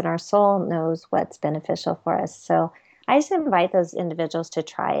wise and our soul knows what's beneficial for us. So I just invite those individuals to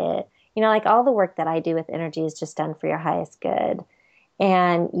try it. Like all the work that I do with energy is just done for your highest good.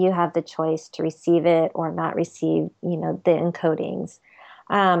 And you have the choice to receive it or not receive, the encodings.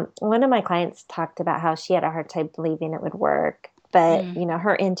 One of my clients talked about how she had a hard time believing it would work, but,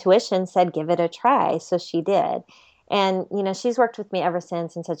 her intuition said, give it a try. So she did. And, she's worked with me ever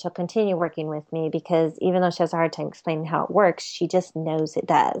since and said she'll continue working with me because even though she has a hard time explaining how it works, she just knows it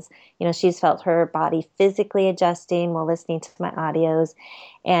does. She's felt her body physically adjusting while listening to my audios,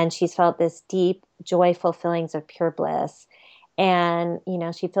 and she's felt this deep, joyful feelings of pure bliss. And,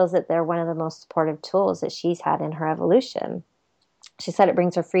 she feels that they're one of the most supportive tools that she's had in her evolution. She said it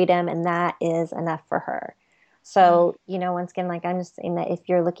brings her freedom, and that is enough for her. So, once again, like I'm just saying that if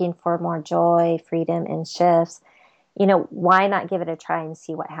you're looking for more joy, freedom, and shifts, why not give it a try and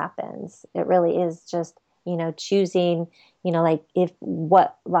see what happens? It really is just, choosing, like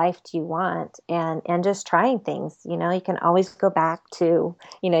what life do you want, and just trying things. You can always go back to,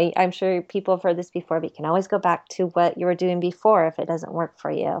 I'm sure people have heard this before, but you can always go back to what you were doing before if it doesn't work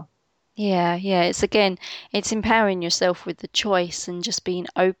for you. Yeah, it's empowering yourself with the choice and just being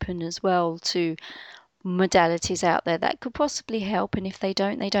open as well to modalities out there that could possibly help, and if they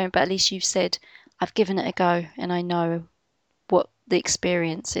don't, they don't. But at least you've said, I've given it a go and I know what the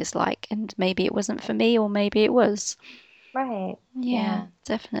experience is like, and maybe it wasn't for me, or maybe it was. Right. Yeah,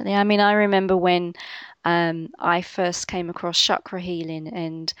 definitely. I mean, I remember when I first came across chakra healing,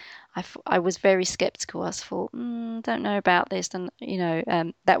 and I was very skeptical. I thought, don't know about this, and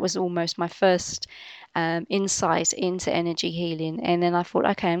that was almost my first insight into energy healing. And then I thought,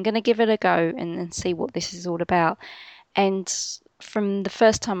 okay, I'm going to give it a go and see what this is all about. And from the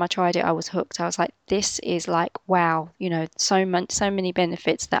first time I tried it, I was hooked. I was like, this is like, wow, so many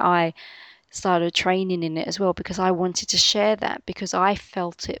benefits, that I started training in it as well, because I wanted to share that, because I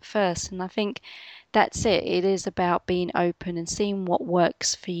felt it first. And I think that's it. It is about being open and seeing what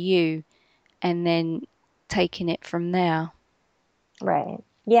works for you, and then taking it from there. Right.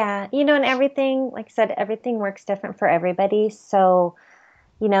 Yeah. And everything, like I said, everything works different for everybody. So,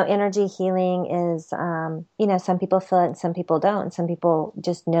 energy healing is, some people feel it and some people don't. And some people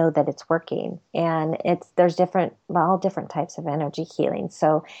just know that it's working. And there's all different types of energy healing.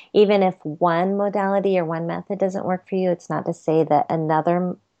 So even if one modality or one method doesn't work for you, it's not to say that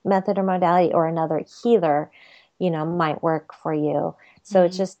another method or modality or another healer, might work for you. So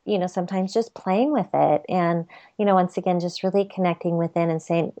it's just, sometimes just playing with it. And, once again, just really connecting within and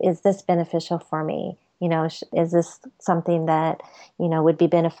saying, is this beneficial for me? Is this something that, would be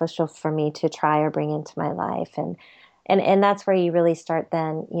beneficial for me to try or bring into my life? And that's where you really start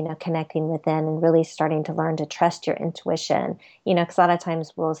then, connecting within and really starting to learn to trust your intuition, because a lot of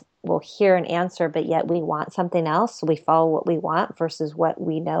times we'll hear an answer, but yet we want something else. So we follow what we want versus what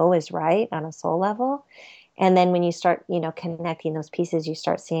we know is right on a soul level. And then when you start, connecting those pieces, you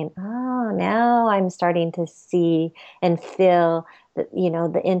start seeing, oh, now I'm starting to see and feel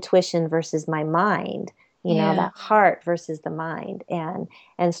the intuition versus my mind, that heart versus the mind, and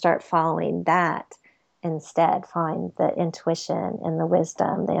start following that instead, following the intuition and the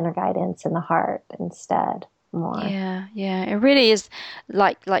wisdom, the inner guidance and the heart instead more. Yeah. It really is,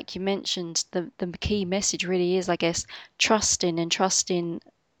 like you mentioned, the key message really is, I guess, trusting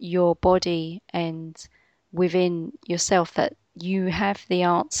your body and within yourself, that you have the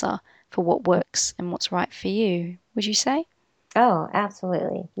answer for what works and what's right for you. Would you say? Oh,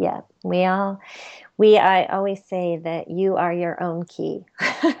 absolutely. Yeah. I always say that you are your own key.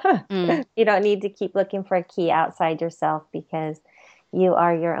 You don't need to keep looking for a key outside yourself, because you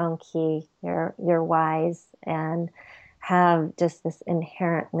are your own key. You're wise and have just this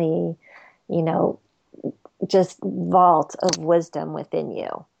inherently, just vault of wisdom within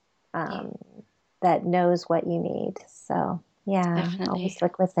you, that knows what you need. So yeah, Definitely. always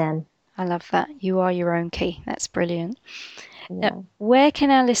look within. I love that. You are your own key. That's brilliant. Yeah. Now, where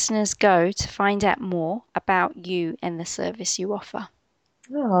can our listeners go to find out more about you and the service you offer?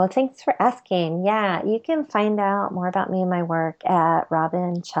 Oh, thanks for asking. Yeah, you can find out more about me and my work at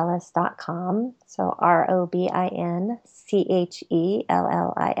robinchellis.com. So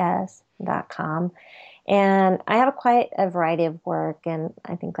ROBINCHELLIS.com. And I have quite a variety of work, and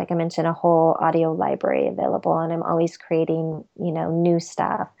I think, like I mentioned, a whole audio library available, and I'm always creating, new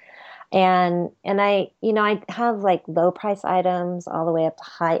stuff. And I have like low price items all the way up to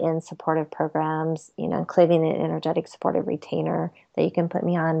high end supportive programs, including an energetic supportive retainer that you can put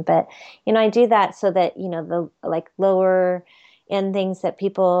me on. But, I do that so that, the like lower end things that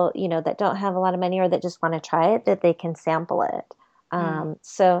people, that don't have a lot of money or that just want to try it, that they can sample it.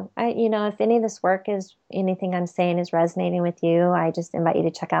 So if any of this work is anything I'm saying is resonating with you, I just invite you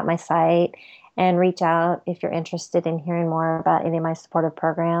to check out my site and reach out if you're interested in hearing more about any of my supportive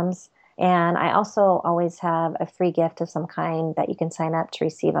programs. And I also always have a free gift of some kind that you can sign up to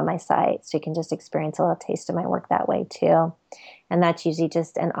receive on my site. So you can just experience a little taste of my work that way too. And that's usually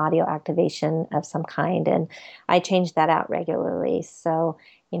just an audio activation of some kind. And I change that out regularly. So,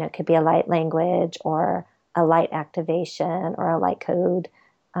 it could be a light language or a light activation or a light code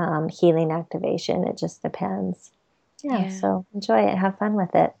healing activation. It just depends. Yeah. So enjoy it. Have fun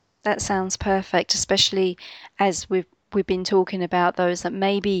with it. That sounds perfect, especially as we've been talking about those that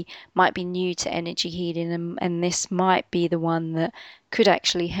maybe might be new to energy healing, and this might be the one that could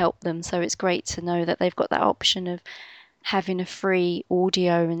actually help them. So it's great to know that they've got that option of having a free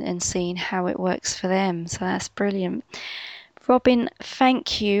audio and seeing how it works for them. So that's brilliant. Robin,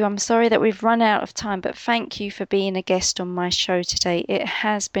 thank you. I'm sorry that we've run out of time, but thank you for being a guest on my show today. It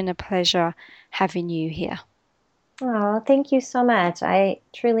has been a pleasure having you here. Oh, thank you so much. I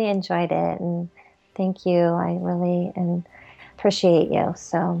truly enjoyed it, and thank you. I really appreciate you.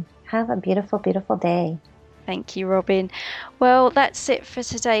 So have a beautiful, beautiful day. Thank you, Robin. Well, that's it for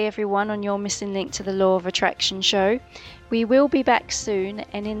today, everyone, on your Missing Link to the Law of Attraction show. We will be back soon,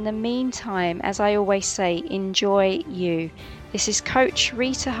 and in the meantime, as I always say, enjoy you. This is Coach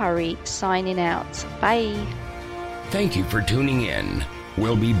Rita Hurry signing out. Bye. Thank you for tuning in.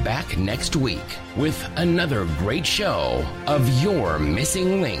 We'll be back next week with another great show of your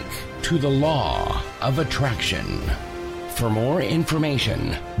missing link to the Law of Attraction. For more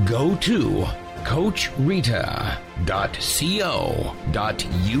information, go to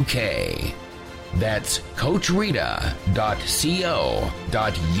CoachRita.co.uk. That's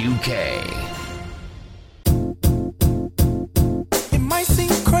CoachRita.co.uk. It might seem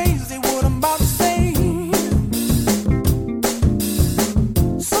crazy what I'm about to say.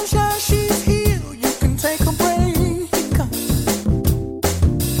 Sunshine, she's here, you can take a break.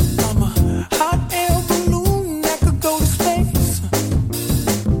 I'm a hot air balloon that could go to space.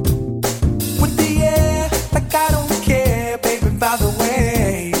 With the air, like I don't care, baby, by the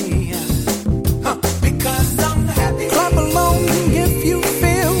way. Because I'm happy. Clap along if you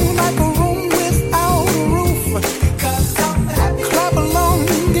feel like a room without a roof. Because I'm happy. Clap along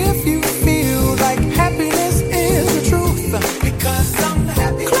if you feel like happiness is the truth. Because I'm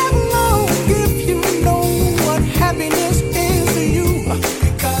happy. Clap along if you know what happiness is to you.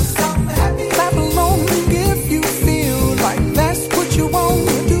 Because I'm happy. Clap along if you feel like that's what you want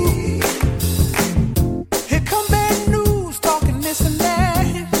to do. Here come bad news, talking this and that.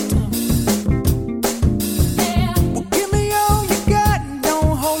 Well, give me all you got and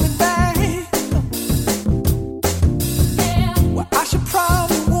don't hold it back. Well, I should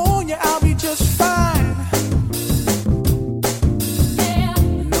probably warn you, I'll be just fine.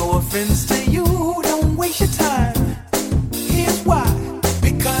 No offense to you, don't waste your time. Here's why.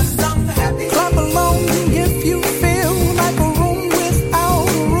 Because I'm happy. Clap along if you feel like a room without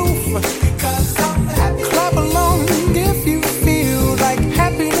a roof. Because I'm happy. Clap along if you feel like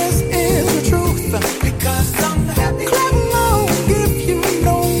happiness is the truth. Because I'm happy. Clap along if you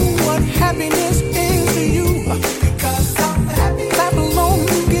know what happiness is to you. Because I'm happy. Clap along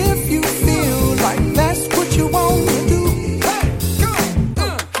if you feel like that's what you want to do. Hey, go.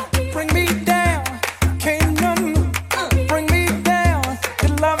 Bring me down, can't none bring me down.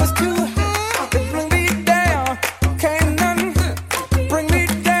 Your love is too high. Bring me down, can't none bring me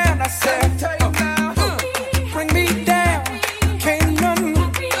down. I said, bring me down, can't none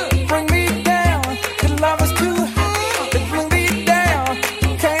bring me down. Your love is too high. Bring me down,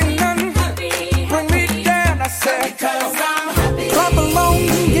 can't none bring me down. I said, clap along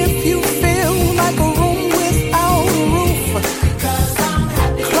if you feel like a room without a roof.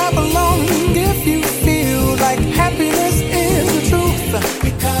 Clap along if you feel like happiness is the truth.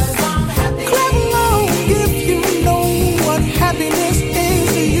 Clap along if you know what happiness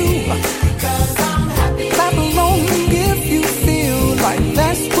is to you. Clap along if you feel like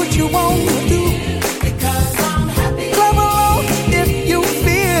that's what you want to do. Clap along if you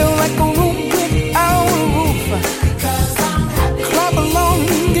feel like a room without a roof. Clap along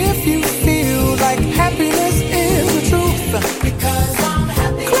if you feel like happiness is the truth.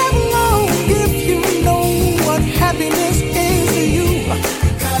 Clap along if you know what happiness is to you.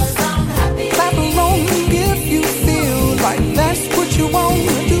 Clap along if you feel like that's what you want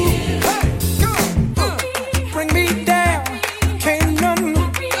to do. Bring me down, can't none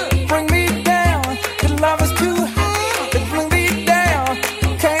bring me down. Your love is too high. Bring me down,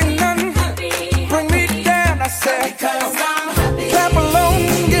 can't none bring me down. I said, clap along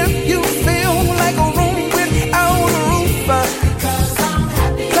if you feel like a room without a roof.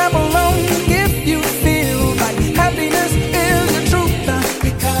 Clap along if you feel like happiness is the truth.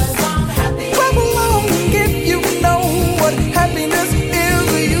 Clap along if you know what happiness is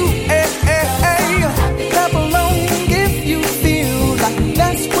to you. Clap along if you feel like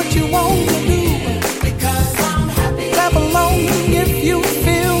that's what you want to do. Clap along if you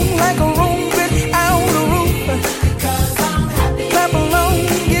feel like a room without a roof. Clap along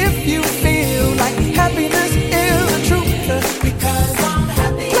if you feel like happiness is the truth.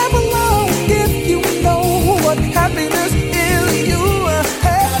 Clap along if you know what happiness is to you.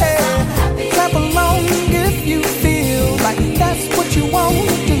 Clap along if you feel like that's what you want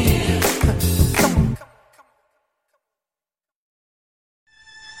to do. Come on.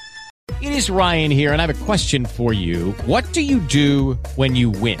 It is Ryan here, and I have a question for you. What do you do when you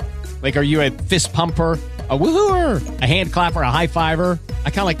win? Like, are you a fist pumper? A woohooer, a hand clapper, a high fiver. I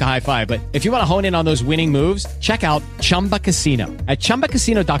kind of like the high five, but if you want to hone in on those winning moves, check out Chumba Casino. At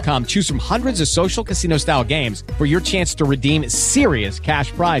ChumbaCasino.com, choose from hundreds of social casino style games for your chance to redeem serious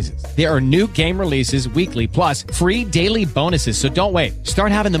cash prizes. There are new game releases weekly, plus free daily bonuses. So don't wait.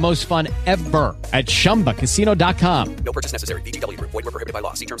 Start having the most fun ever at ChumbaCasino.com. No purchase necessary. VGW Group. Void where prohibited by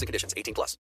law. See terms and conditions. 18+.